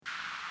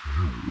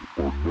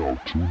are now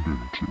tuned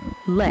into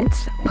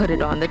Let's put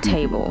it on the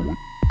table.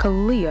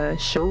 Kalia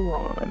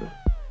Sharon.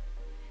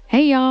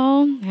 Hey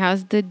y'all,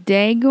 how's the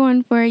day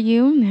going for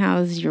you?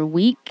 How's your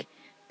week?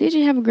 Did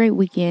you have a great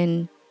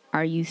weekend?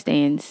 Are you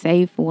staying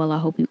safe? Well, I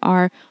hope you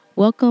are.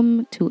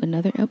 Welcome to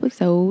another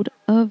episode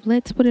of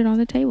Let's Put It on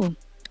the Table.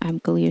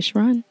 I'm Kalia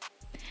Sharon.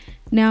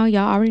 Now,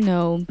 y'all already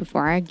know,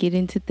 before I get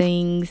into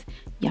things,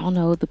 y'all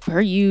know the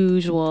per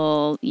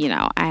usual,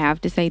 I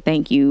have to say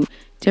thank you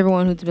to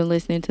everyone who's been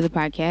listening to the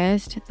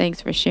podcast.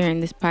 Thanks for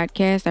sharing this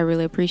podcast. I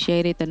really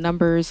appreciate it. The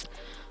numbers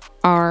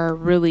are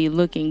really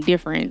looking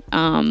different.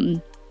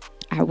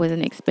 I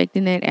wasn't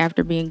expecting that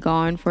after being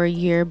gone for a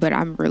year, but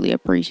I'm really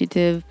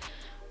appreciative.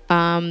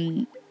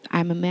 I'm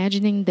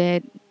imagining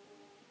that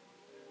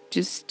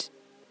just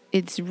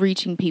it's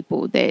reaching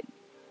people that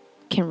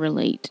can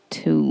relate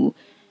to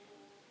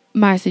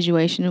my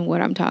situation and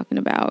what I'm talking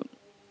about.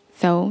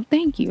 So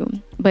thank you.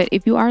 But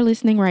if you are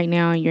listening right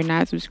now and you're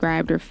not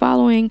subscribed or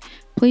following,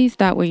 please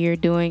stop what you're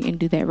doing and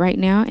do that right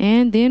now.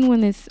 And then when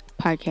this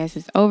podcast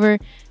is over,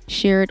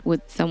 share it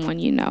with someone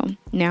you know.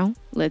 Now,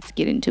 let's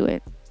get into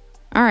it.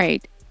 All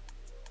right.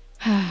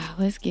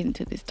 Let's get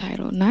into this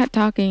title. Not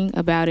talking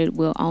about it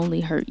will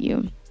only hurt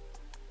you.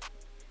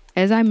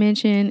 As I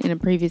mentioned in a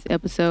previous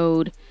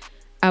episode,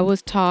 I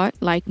was taught,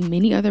 like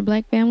many other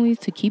Black families,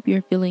 to keep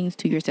your feelings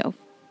to yourself.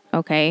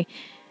 Okay?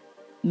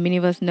 Many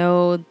of us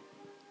know,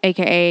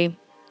 aka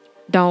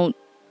don't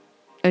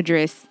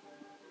address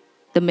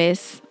the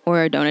mess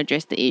or don't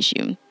address the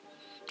issue.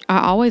 I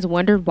always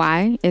wondered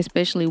why,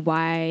 especially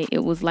why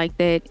it was like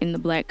that in the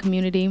Black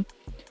community.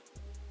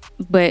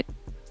 But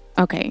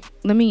okay,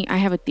 I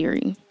have a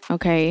theory,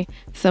 okay?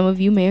 Some of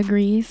you may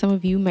agree, some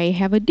of you may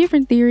have a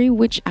different theory,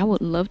 which I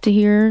would love to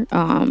hear.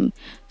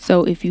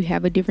 So if you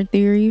have a different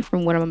theory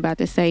from what I'm about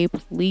to say,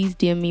 please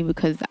DM me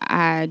because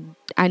I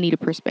need a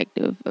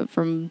perspective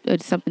from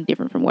something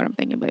different from what I'm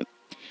thinking. But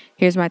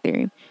here's my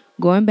theory.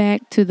 Going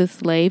back to the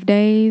slave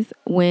days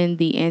when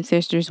the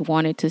ancestors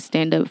wanted to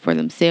stand up for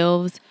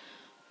themselves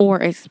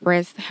or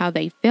express how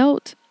they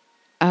felt,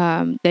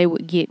 they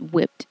would get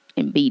whipped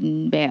and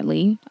beaten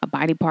badly. A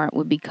body part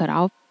would be cut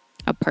off.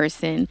 A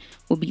person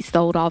would be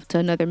sold off to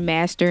another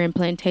master in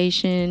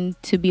plantation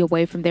to be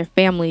away from their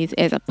families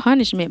as a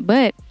punishment.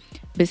 But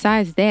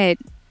besides that,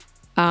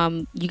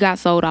 you got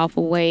sold off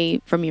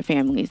away from your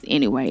families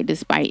anyway,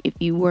 despite if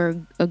you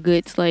were a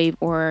good slave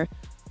or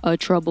a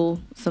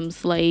troublesome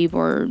slave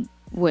or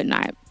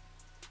whatnot.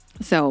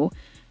 So,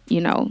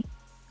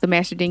 the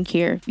master didn't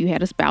care if you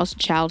had a spouse,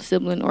 child,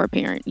 sibling, or a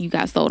parent. You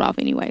got sold off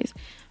anyways.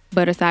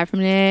 But aside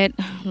from that,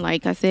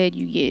 like I said,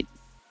 you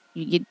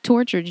get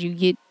tortured, you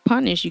get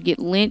punished, you get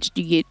lynched,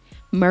 you get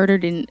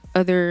murdered in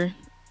other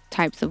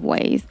types of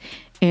ways.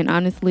 And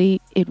honestly,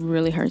 it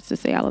really hurts to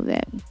say all of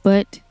that,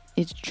 but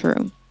it's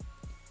true.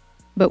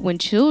 But when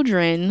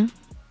children,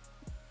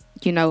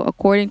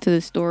 according to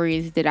the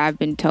stories that I've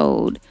been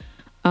told,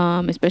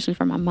 especially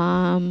from my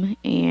mom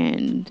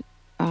and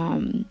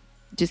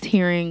just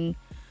hearing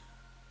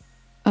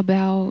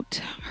about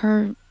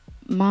her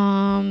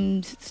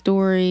mom's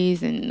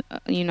stories and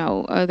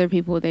other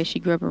people that she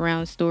grew up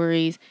around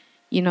stories,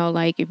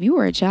 like if you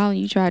were a child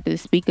and you tried to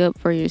speak up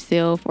for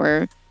yourself,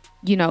 or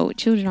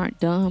children aren't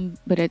dumb,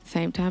 but at the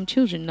same time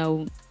children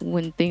know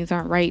when things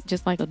aren't right,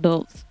 just like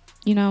adults.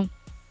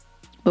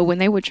 But when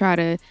they would try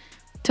to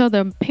tell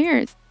their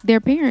parents,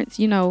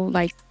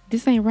 like,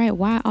 this ain't right,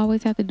 why I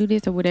always have to do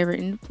this or whatever.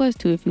 And plus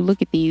too, if you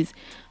look at these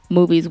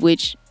movies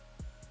which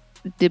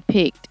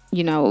depict,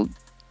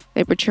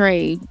 they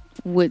portray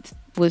what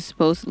was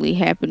supposedly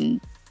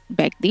happened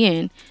back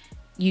then,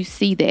 you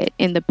see that,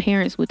 and the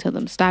parents would tell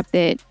them stop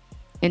that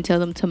and tell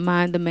them to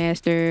mind the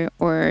master,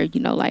 or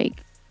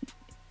like,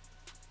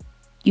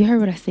 you heard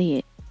what I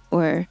said,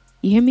 or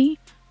you hear me,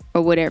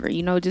 or whatever,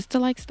 just to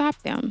like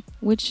stop them,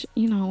 which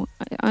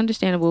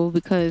understandable,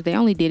 because they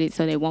only did it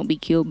so they won't be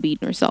killed,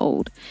 beaten, or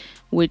sold,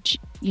 which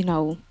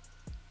I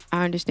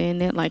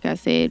understand that, like I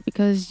said,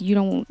 because you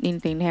don't want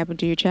anything to happen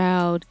to your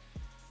child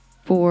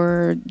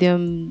for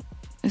them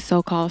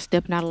so-called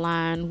stepping out of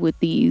line with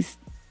these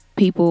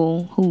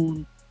people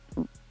who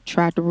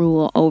tried to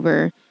rule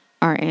over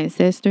our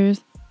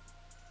ancestors.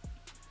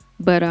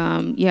 But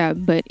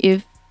but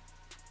if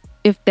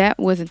that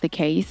wasn't the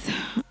case,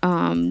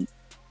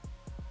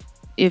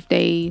 if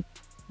they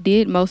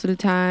did, most of the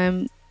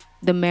time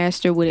the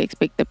master would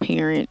expect the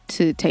parent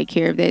to take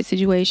care of that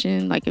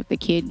situation. Like if the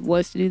kid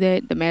was to do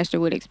that, the master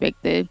would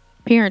expect the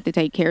parent to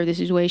take care of the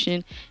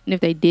situation, and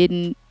if they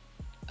didn't,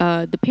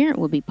 the parent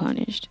would be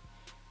punished.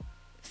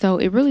 So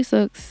it really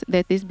sucks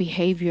that this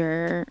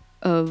behavior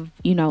of,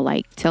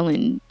 like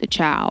telling the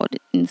child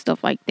and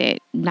stuff like that,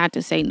 not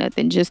to say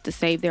nothing, just to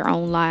save their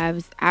own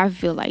lives. I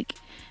feel like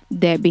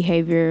that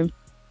behavior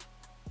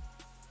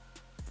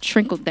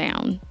trickled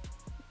down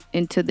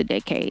into the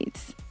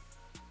decades,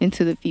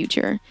 into the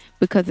future,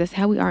 because that's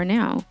how we are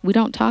now. We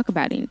don't talk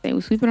about anything.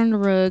 We sweep it under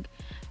the rug,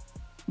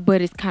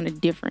 but it's kind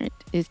of different.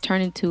 It's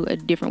turned into a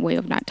different way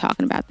of not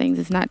talking about things.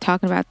 It's not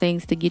talking about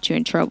things to get you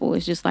in trouble.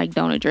 It's just like,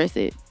 don't address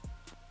it.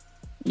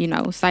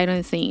 sight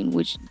unseen,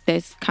 which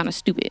that's kind of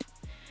stupid.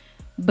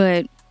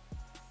 But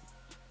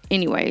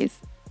anyways,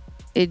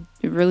 it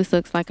really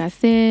sucks, like I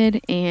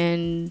said,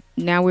 and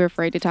now we're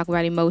afraid to talk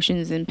about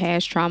emotions and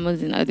past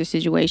traumas and other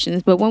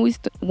situations. But when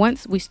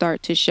once we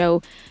start to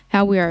show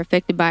how we are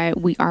affected by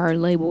it, we are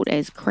labeled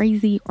as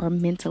crazy or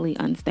mentally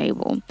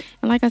unstable.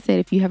 And like I said,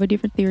 if you have a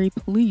different theory,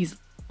 please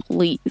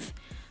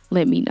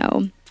let me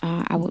know.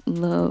 I would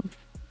love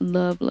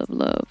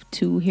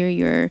to hear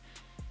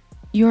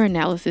your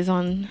analysis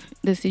on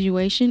the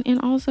situation,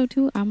 and also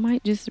too, I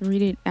might just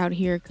read it out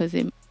here because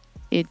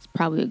it's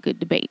probably a good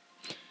debate.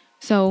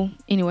 So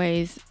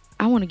anyways,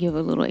 I want to give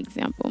a little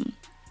example.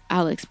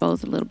 I'll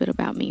expose a little bit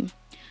about me.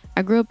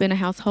 I grew up in a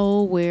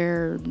household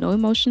where no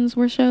emotions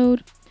were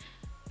showed.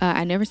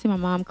 I never seen my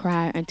mom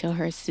cry until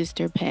her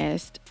sister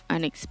passed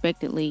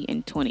unexpectedly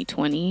in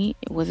 2020.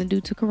 It wasn't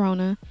due to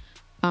corona.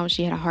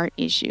 She had a heart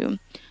issue.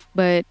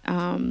 But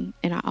and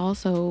I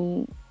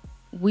also,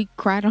 we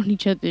cried on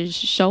each other's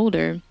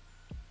shoulder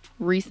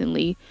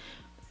recently,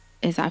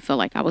 as I felt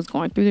like I was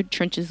going through the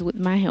trenches with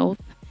my health.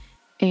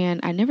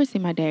 And I never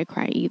seen my dad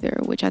cry either,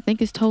 which I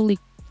think is totally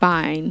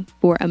fine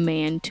for a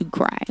man to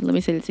cry. Let me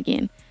say this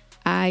again.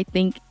 I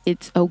think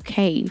it's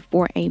okay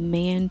for a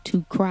man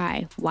to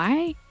cry.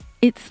 Why?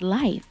 It's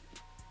life.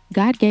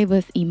 God gave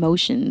us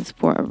emotions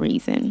for a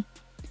reason.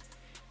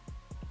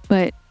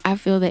 But I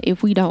feel that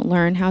if we don't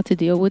learn how to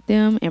deal with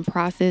them and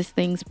process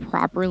things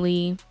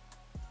properly,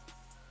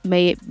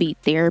 may it be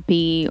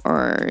therapy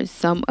or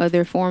some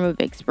other form of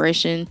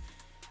expression,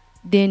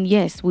 then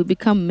yes, we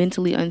become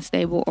mentally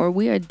unstable or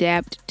we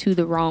adapt to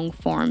the wrong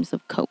forms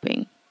of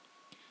coping.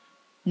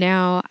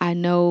 Now, I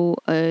know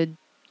a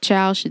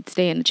child should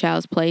stay in a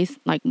child's place,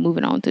 like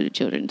moving on to the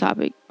children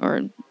topic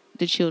or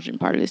the children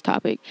part of this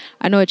topic.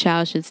 I know a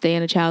child should stay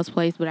in a child's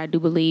place, but I do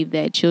believe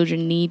that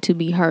children need to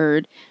be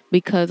heard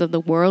because of the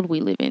world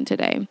we live in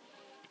today.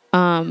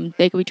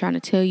 They could be trying to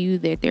tell you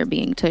that they're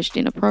being touched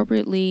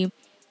inappropriately,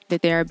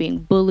 that they are being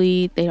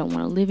bullied, they don't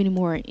want to live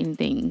anymore, or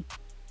anything.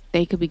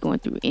 They could be going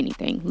through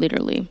anything,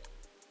 literally.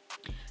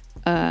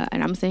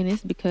 And I'm saying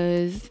this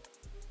because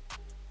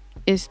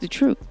it's the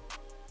truth.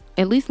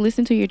 At least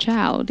listen to your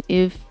child.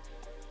 If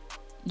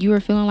you are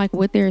feeling like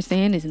what they're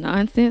saying is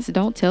nonsense,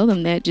 don't tell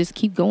them that. Just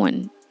keep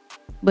going.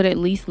 But at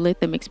least let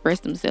them express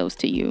themselves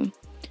to you.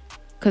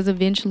 Because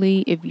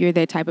eventually, if you're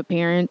that type of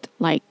parent,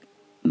 like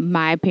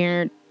my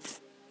parents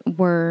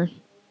were,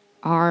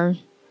 are,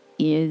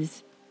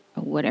 is,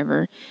 or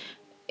whatever,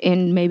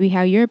 and maybe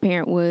how your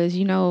parent was,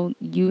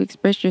 you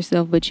expressed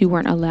yourself, but you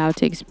weren't allowed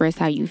to express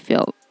how you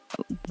felt.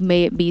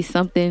 May it be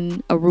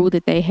something, a rule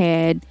that they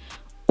had,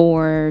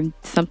 or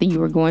something you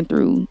were going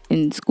through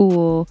in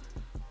school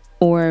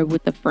or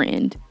with a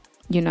friend,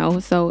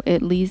 so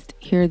at least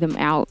hear them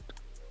out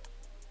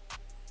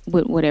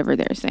with whatever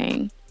they're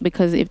saying.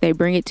 Because if they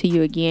bring it to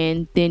you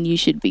again, then you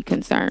should be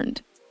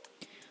concerned.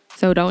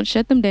 So don't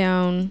shut them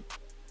down.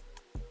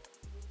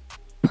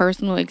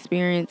 Personal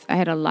experience, I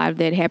had a lot of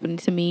that happened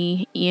to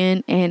me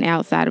in and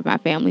outside of my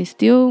family.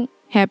 Still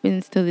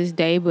happens to this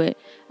day, but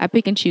I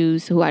pick and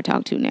choose who I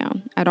talk to now.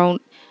 I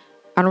don't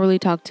really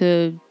talk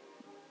to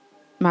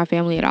my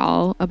family at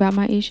all about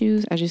my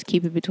issues. I just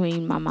keep it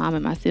between my mom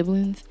and my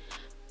siblings.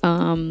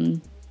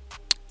 And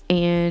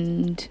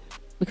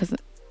because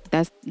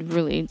that's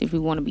really, if we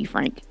want to be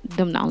frank,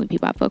 them the only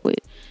people I fuck with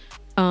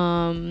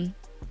in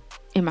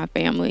my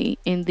family.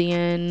 And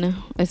then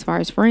as far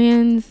as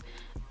friends,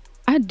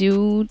 I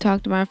do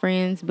talk to my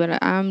friends,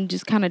 but I'm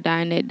just kind of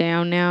dying that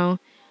down now.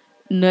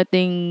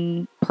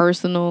 Nothing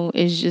personal.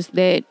 It's just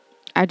that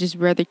I just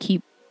rather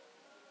keep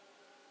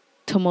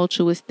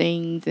tumultuous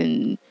things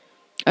and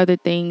other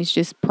things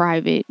just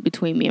private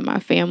between me and my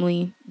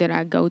family that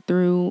I go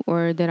through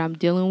or that I'm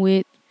dealing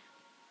with,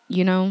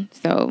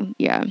 So,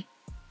 yeah.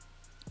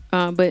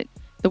 But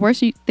the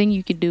worst thing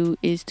you could do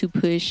is to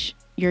push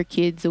your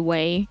kids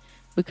away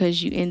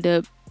because you end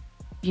up,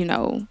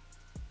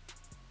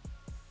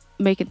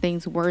 making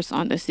things worse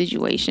on the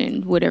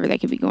situation, whatever they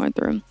could be going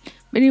through.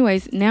 But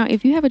anyways, now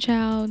if you have a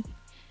child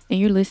and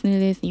you're listening to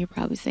this and you're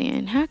probably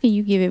saying, how can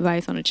you give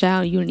advice on a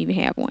child? You don't even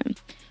have one.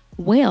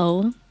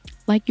 Well,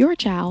 like your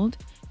child,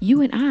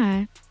 you and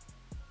I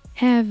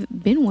have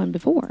been one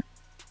before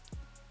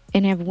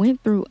and have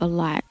went through a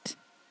lot.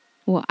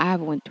 Well,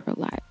 I've went through a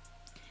lot.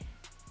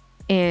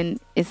 And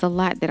it's a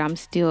lot that I'm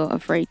still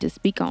afraid to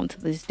speak on to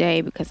this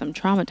day because I'm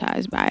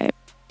traumatized by it.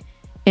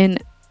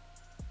 And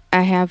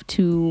I have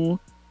to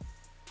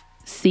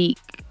seek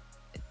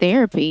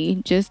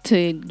therapy just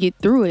to get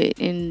through it.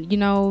 And,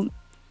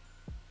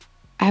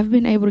 I've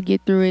been able to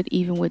get through it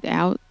even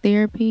without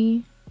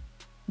therapy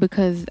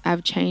because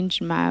I've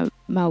changed my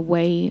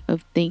way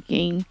of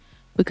thinking,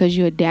 because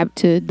you adapt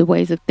to the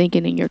ways of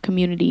thinking in your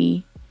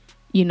community.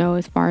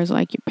 As far as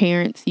like your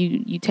parents,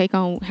 you take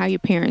on how your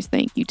parents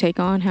think. You take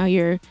on how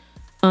your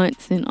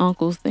aunts and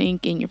uncles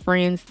think and your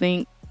friends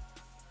think.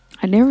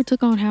 I never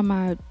took on how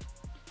my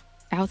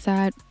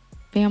outside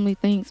family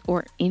thinks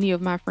or any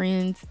of my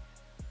friends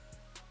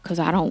because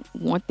I don't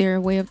want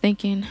their way of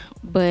thinking.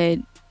 But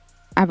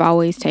I've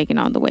always taken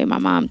on the way my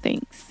mom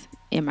thinks.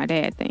 and my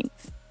dad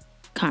thinks,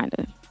 kind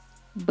of.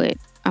 But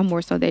I'm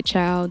more so that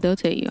child. They'll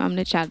tell you. I'm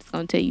the child that's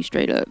going to tell you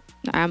straight up.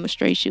 I'm a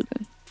straight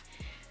shooter.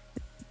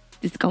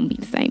 It's going to be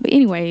the same. But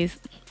anyways,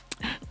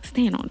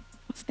 staying on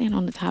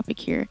the topic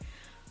here.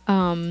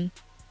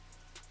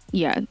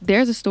 Yeah,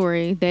 there's a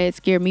story that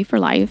scared me for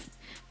life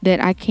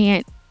that I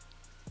can't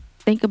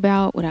think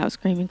about without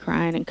screaming,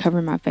 crying, and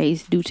covering my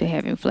face due to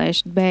having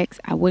flashbacks.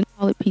 I wouldn't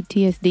call it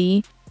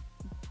PTSD,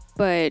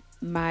 but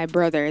my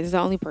brother is the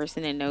only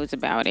person that knows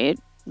about it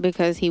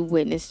because he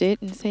witnessed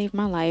it and saved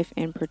my life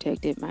and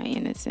protected my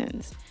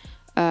innocence.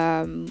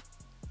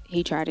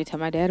 He tried to tell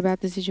my dad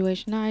about the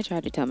situation. I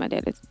tried to tell my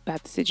dad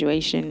about the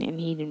situation, and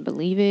he didn't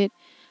believe it.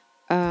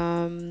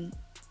 And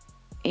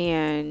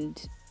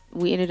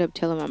we ended up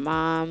telling my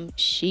mom.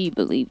 She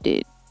believed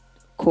it,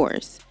 of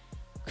course,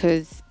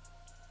 because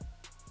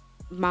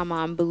my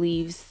mom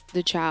believes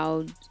the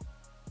child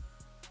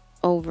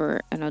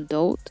over an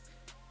adult,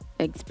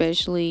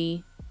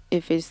 especially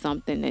if it's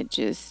something that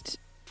just,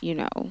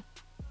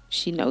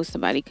 she knows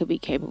somebody could be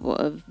capable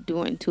of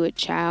doing to a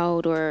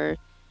child or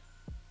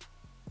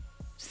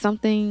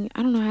something.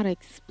 I don't know how to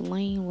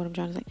explain what I'm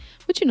trying to say,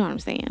 but you know what I'm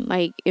saying.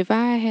 Like, if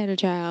I had a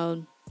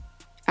child,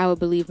 I would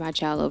believe my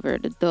child over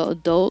the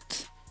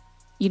adult,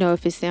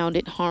 if it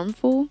sounded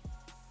harmful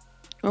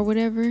or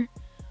whatever.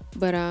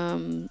 But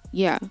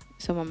yeah,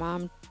 so my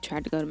mom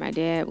tried to go to my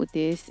dad with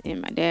this,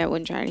 and my dad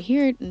wouldn't try to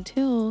hear it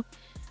until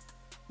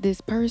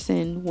this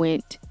person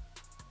went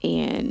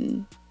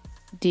and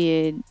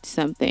did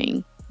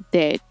something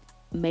that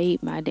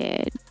made my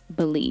dad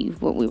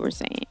believe what we were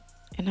saying.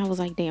 And I was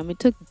like, damn, it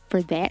took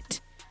for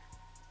that,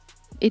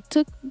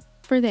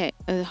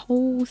 a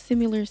whole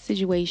similar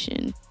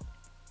situation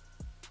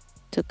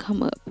to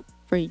come up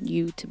for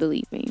you to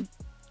believe me.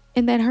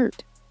 And that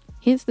hurt.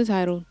 Hence the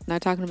title,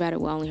 Not Talking About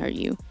It Will Only Hurt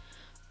You.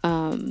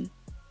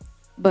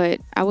 But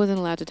I wasn't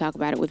allowed to talk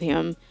about it with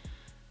him.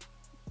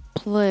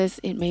 Plus,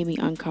 it made me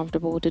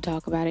uncomfortable to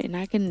talk about it. And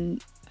I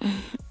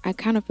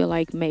kind of feel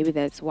like maybe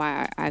that's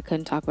why I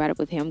couldn't talk about it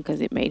with him,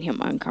 because it made him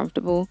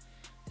uncomfortable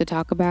to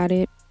talk about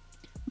it.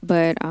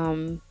 But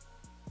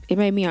it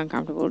made me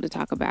uncomfortable to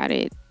talk about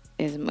it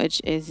as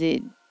much as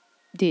it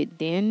did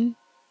then.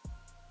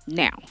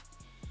 Now,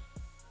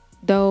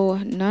 though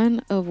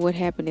none of what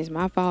happened is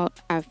my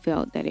fault, I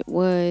felt that it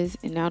was.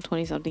 And now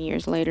 20-something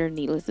years later,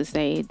 needless to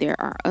say, there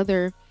are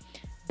other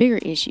bigger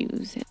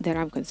issues that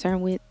I'm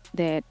concerned with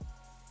that,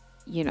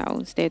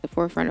 stay at the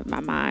forefront of my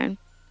mind.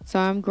 So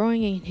I'm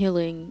growing and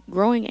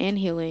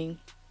healing,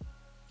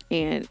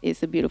 and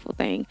it's a beautiful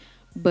thing.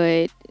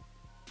 But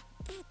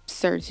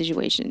certain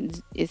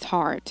situations, it's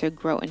hard to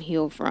grow and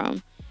heal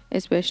from,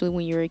 especially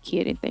when you're a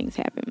kid and things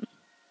happen.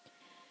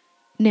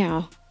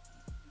 Now,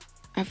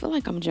 I feel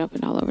like I'm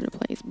jumping all over the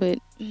place, but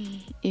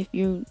if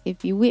you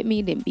with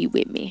me, then be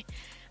with me.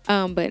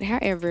 But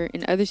however,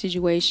 in other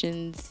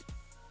situations,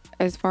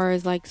 as far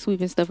as like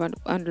sweeping stuff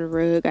under the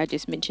rug, I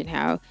just mentioned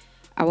how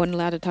I wasn't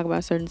allowed to talk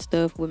about certain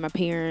stuff with my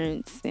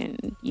parents,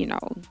 and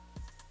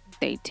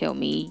they tell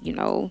me,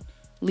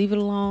 leave it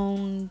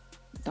alone,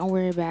 don't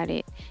worry about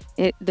it.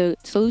 The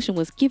solution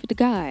was give it to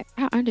God.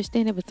 I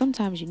understand it, but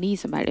sometimes you need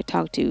somebody to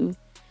talk to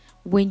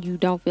when you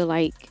don't feel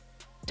like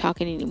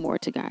talking anymore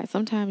to God.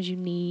 Sometimes you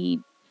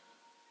need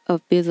a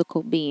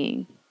physical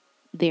being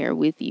there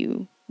with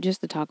you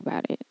just to talk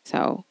about it.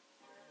 So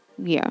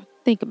yeah,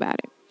 think about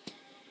it.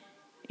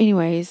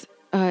 Anyways,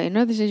 in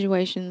other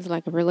situations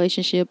like a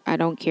relationship, I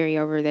don't carry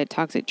over that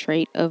toxic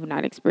trait of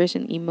not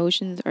expressing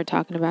emotions or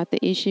talking about the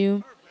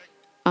issue.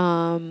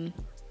 In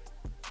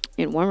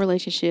one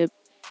relationship,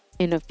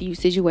 in a few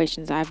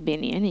situations I've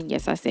been in, and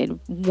yes, I said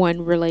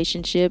one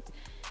relationship,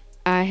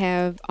 I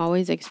have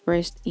always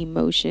expressed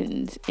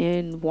emotions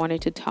and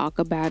wanted to talk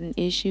about an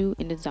issue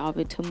and dissolve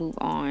it to move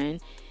on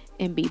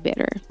and be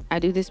better. I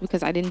do this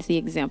because I didn't see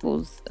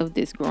examples of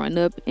this growing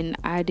up, and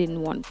I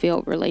didn't want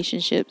failed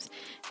relationships.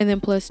 And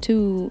then plus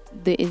two,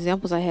 the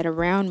examples I had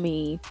around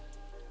me,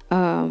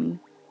 no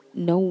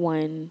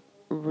one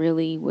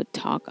really would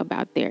talk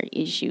about their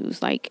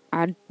issues. Like,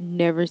 I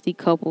never see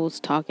couples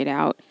talk it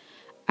out.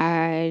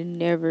 I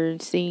never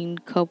seen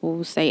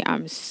couples say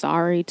I'm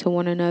sorry to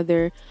one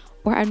another,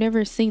 or I've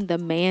never seen the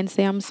man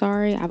say I'm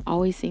sorry. I've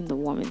always seen the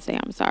woman say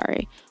I'm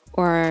sorry,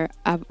 or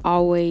I've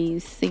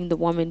always seen the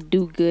woman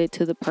do good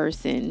to the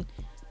person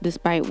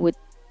despite what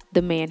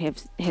the man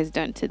has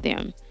done to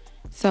them.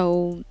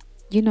 So,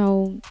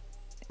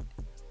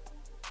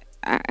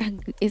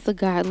 it's a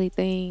godly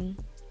thing.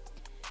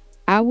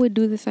 I would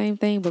do the same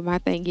thing, but my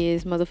thing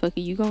is,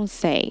 motherfucker, you gonna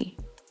say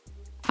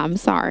I'm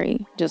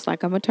sorry, just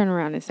like I'm gonna turn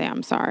around and say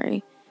I'm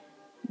sorry.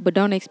 But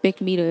don't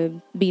expect me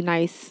to be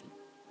nice,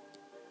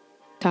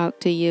 talk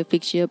to you,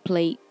 fix you a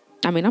plate.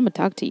 I mean, I'm gonna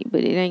talk to you,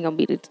 but it ain't gonna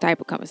be the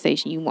type of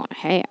conversation you want to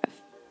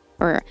have.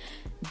 Or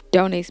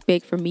don't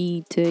expect for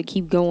me to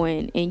keep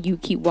going and you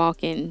keep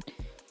walking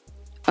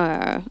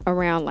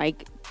around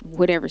like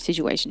whatever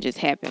situation just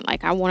happened.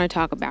 Like, I want to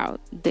talk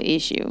about the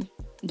issue.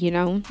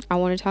 I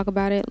want to talk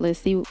about it. Let's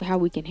see how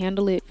we can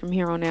handle it from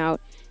here on out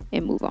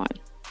and move on.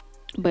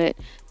 But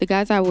the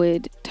guys I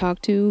would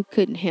talk to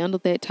couldn't handle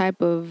that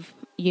type of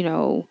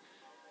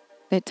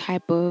that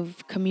type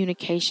of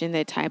communication,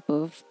 that type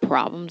of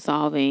problem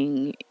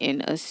solving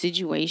in a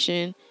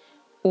situation,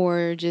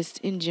 or just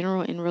in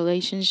general in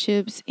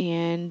relationships,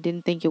 and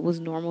didn't think it was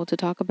normal to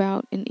talk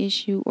about an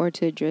issue or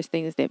to address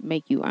things that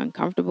make you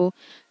uncomfortable.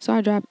 So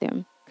I dropped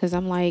them because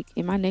I'm like,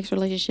 in my next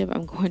relationship,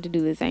 I'm going to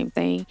do the same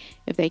thing.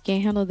 If they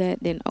can't handle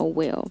that, then oh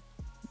well.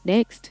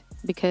 Next,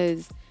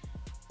 because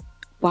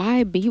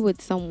why be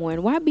with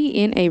someone? Why be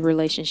in a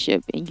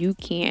relationship and you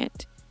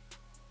can't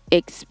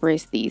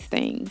express these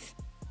things?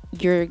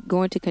 You're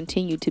going to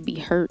continue to be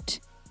hurt.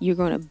 You're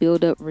going to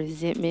build up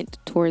resentment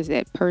towards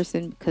that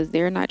person because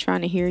they're not trying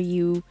to hear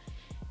you.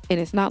 And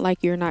it's not like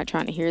you're not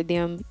trying to hear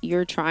them.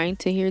 You're trying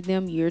to hear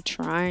them. You're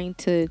trying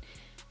to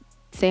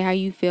say how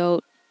you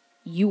felt.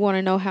 You want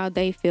to know how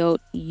they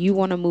felt. You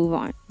want to move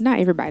on. Not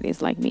everybody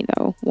is like me,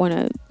 though, want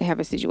to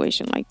have a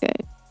situation like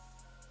that.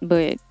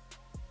 But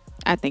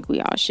I think we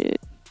all should.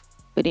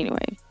 But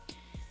anyway.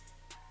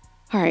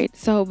 All right.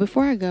 So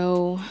before I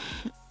go,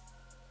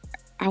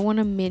 I want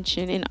to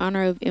mention, in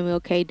honor of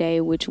MLK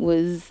Day, which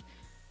was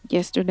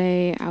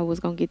yesterday. I was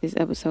going to get this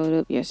episode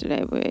up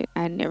yesterday, but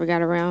I never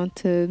got around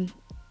to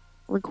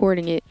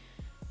recording it.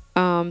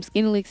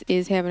 Skinny Licks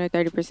is having a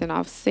 30%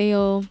 off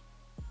sale,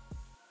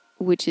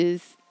 which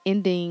is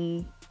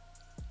ending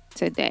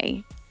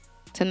tonight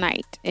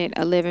at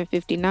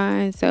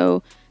 11:59.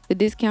 So the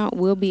discount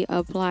will be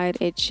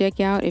applied at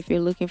checkout if you're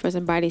looking for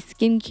some body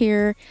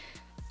skincare.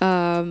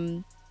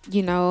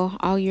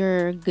 All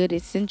your good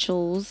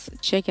essentials.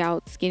 Check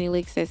out Skinny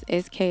Licks. That's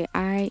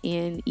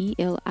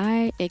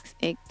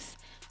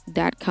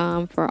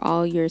SKINELIXX.com for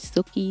all your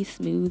silky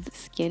smooth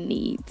skin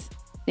needs.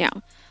 Now,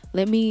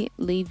 let me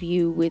leave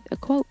you with a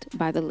quote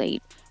by the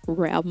late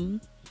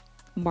Reverend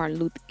Martin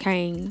Luther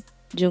King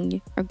Jr.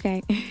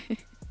 Okay.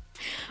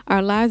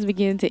 Our lives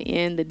begin to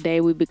end the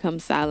day we become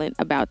silent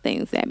about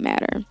things that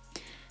matter.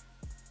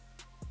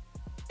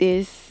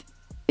 This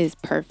is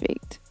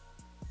perfect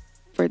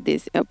for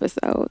this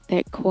episode.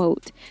 That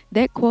quote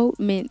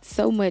meant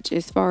so much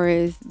as far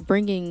as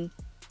bringing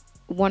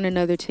one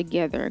another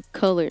together,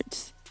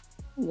 coloreds,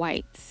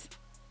 whites.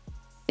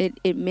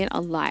 It meant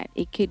a lot.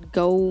 It could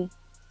go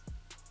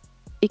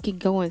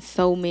in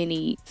so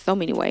many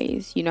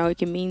ways. It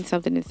can mean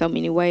something in so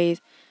many ways,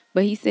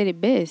 but he said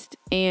it best.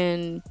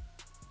 And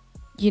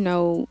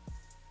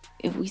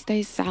if we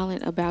stay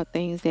silent about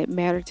things that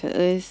matter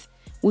to us,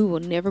 we will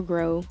never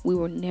grow. We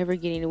will never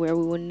get anywhere.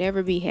 We will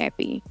never be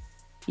happy.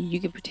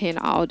 You can pretend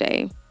all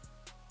day,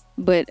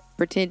 but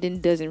pretending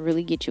doesn't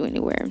really get you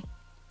anywhere.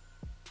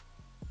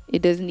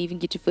 It doesn't even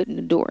get your foot in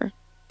the door,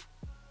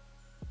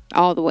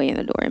 all the way in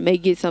the door. It may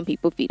get some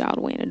people feet all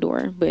the way in the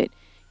door, but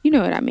you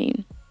know what I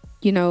mean.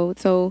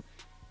 So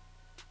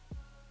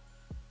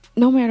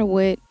no matter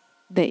what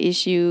the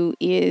issue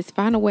is,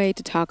 find a way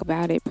to talk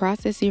about it,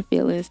 process your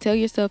feelings, tell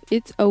yourself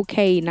it's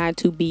okay not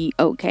to be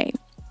okay,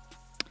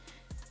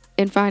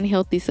 and find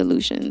healthy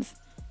solutions.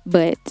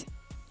 But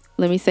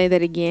let me say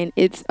that again.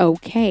 It's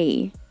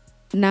okay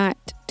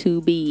not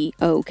to be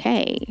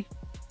okay.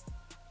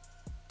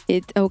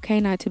 It's okay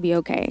not to be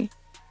okay.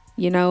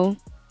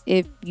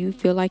 If you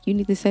feel like you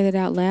need to say that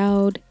out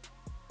loud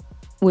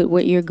with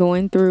what you're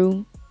going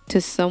through to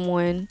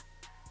someone,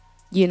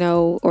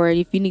 or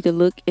if you need to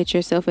look at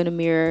yourself in a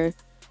mirror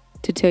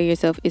to tell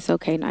yourself it's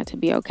okay not to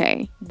be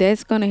okay,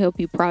 that's going to help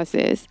you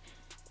process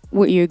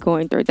what you're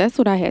going through. That's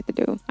what I had to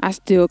do. I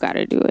still got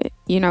to do it.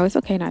 It's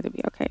okay not to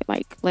be okay.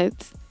 Like,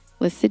 let's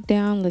sit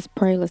down, let's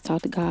pray, let's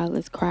talk to God,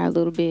 let's cry a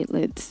little bit,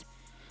 let's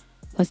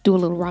do a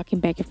little rocking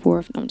back and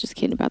forth. I'm just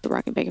kidding about the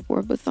rocking back and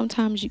forth, but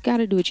sometimes you got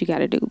to do what you got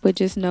to do. But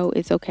just know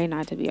it's okay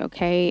not to be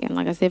okay. And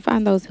like I said,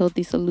 find those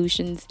healthy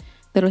solutions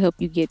that'll help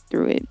you get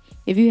through it.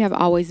 If you have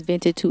always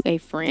vented to a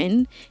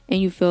friend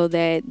and you feel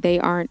that they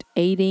aren't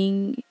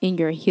aiding in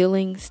your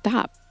healing,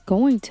 stop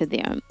going to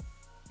them.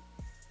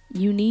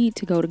 You need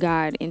to go to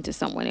God and to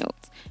someone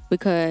else,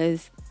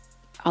 because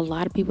a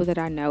lot of people that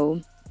I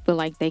know feel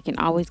like they can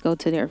always go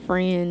to their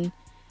friend,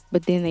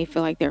 but then they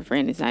feel like their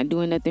friend is not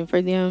doing nothing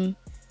for them.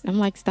 I'm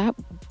like,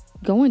 stop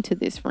going to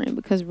this friend,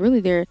 because really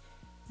they're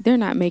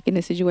not making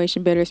the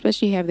situation better.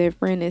 Especially have their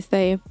friend that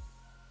say,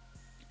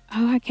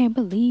 oh, I can't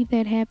believe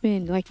that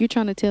happened. Like, you're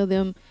trying to tell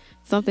them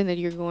something that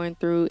you're going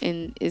through,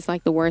 and it's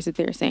like the words that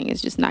they're saying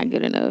is just not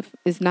good enough.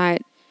 It's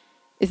not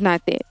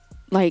that.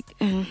 Like,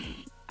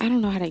 I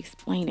don't know how to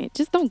explain it.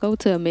 Just don't go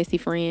to a messy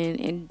friend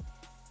and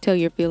tell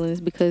your feelings,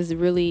 because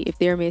really, if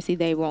they're messy,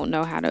 they won't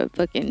know how to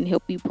fucking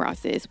help you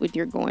process what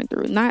you're going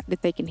through. Not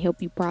that they can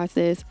help you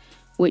process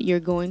what you're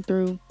going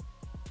through,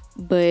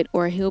 but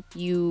or help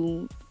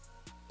you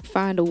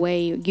find a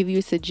way, or give you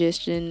a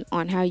suggestion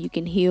on how you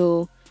can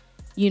heal,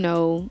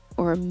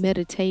 or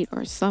meditate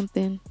or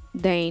something.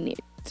 They ain't it.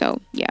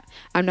 So yeah,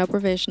 I'm no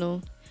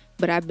professional,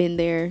 but I've been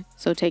there,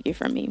 so take it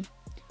from me.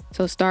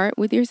 So start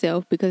with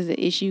yourself, because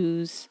the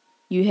issues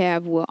you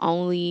have will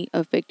only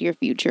affect your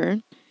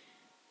future,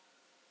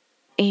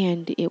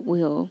 and it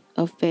will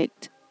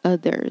affect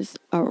others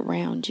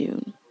around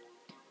you.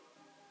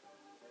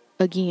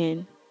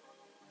 Again,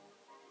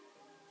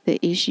 The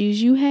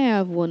issues you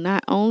have will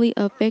not only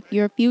affect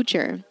your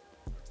future,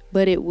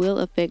 but it will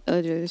affect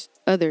others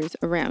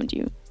around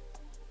you.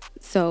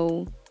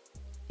 So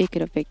it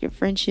could affect your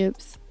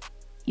friendships,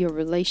 your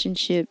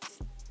relationships,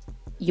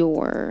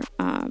 your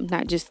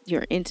not just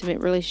your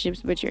intimate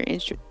relationships, but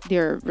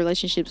your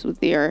relationships with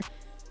their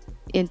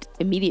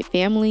immediate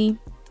family,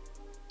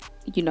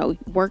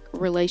 work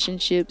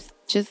relationships.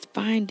 Just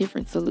find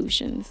different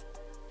solutions.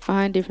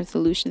 Find different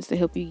solutions to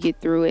help you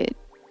get through it.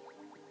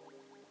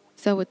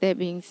 So with that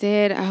being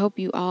said, I hope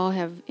you all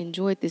have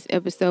enjoyed this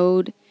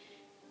episode.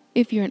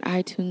 If you're an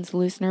iTunes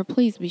listener,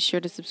 please be sure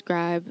to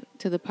subscribe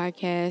to the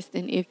podcast.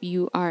 And if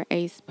you are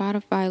a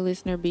Spotify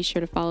listener, be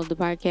sure to follow the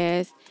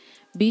podcast.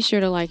 Be sure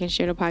to like and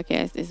share the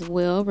podcast as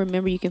well.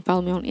 Remember, you can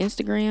follow me on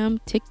Instagram,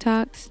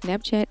 TikTok,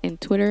 Snapchat,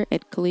 and Twitter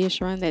at Kalia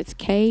Sharron. That's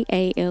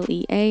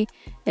KALEA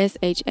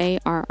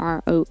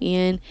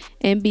SHARRON.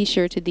 And be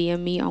sure to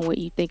DM me on what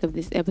you think of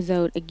this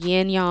episode.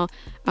 Again, y'all,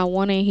 I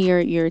want to hear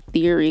your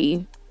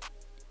theory,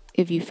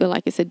 if you feel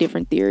like it's a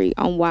different theory,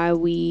 on why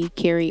we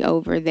carry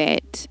over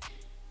that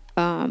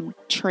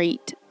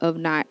trait of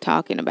not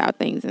talking about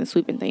things and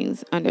sweeping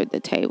things under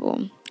the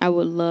table. I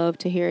would love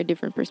to hear a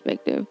different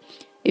perspective.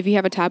 If you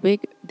have a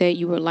topic that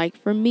you would like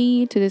for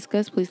me to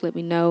discuss, please let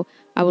me know.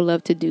 I would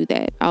love to do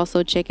that.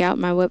 Also, check out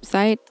my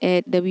website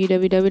at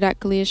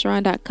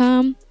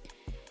www.kaliasharron.com.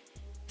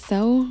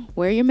 So,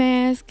 wear your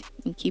mask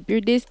and keep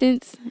your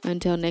distance.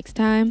 Until next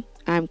time,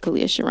 I'm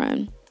Kalia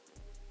Sharron.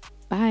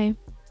 Bye.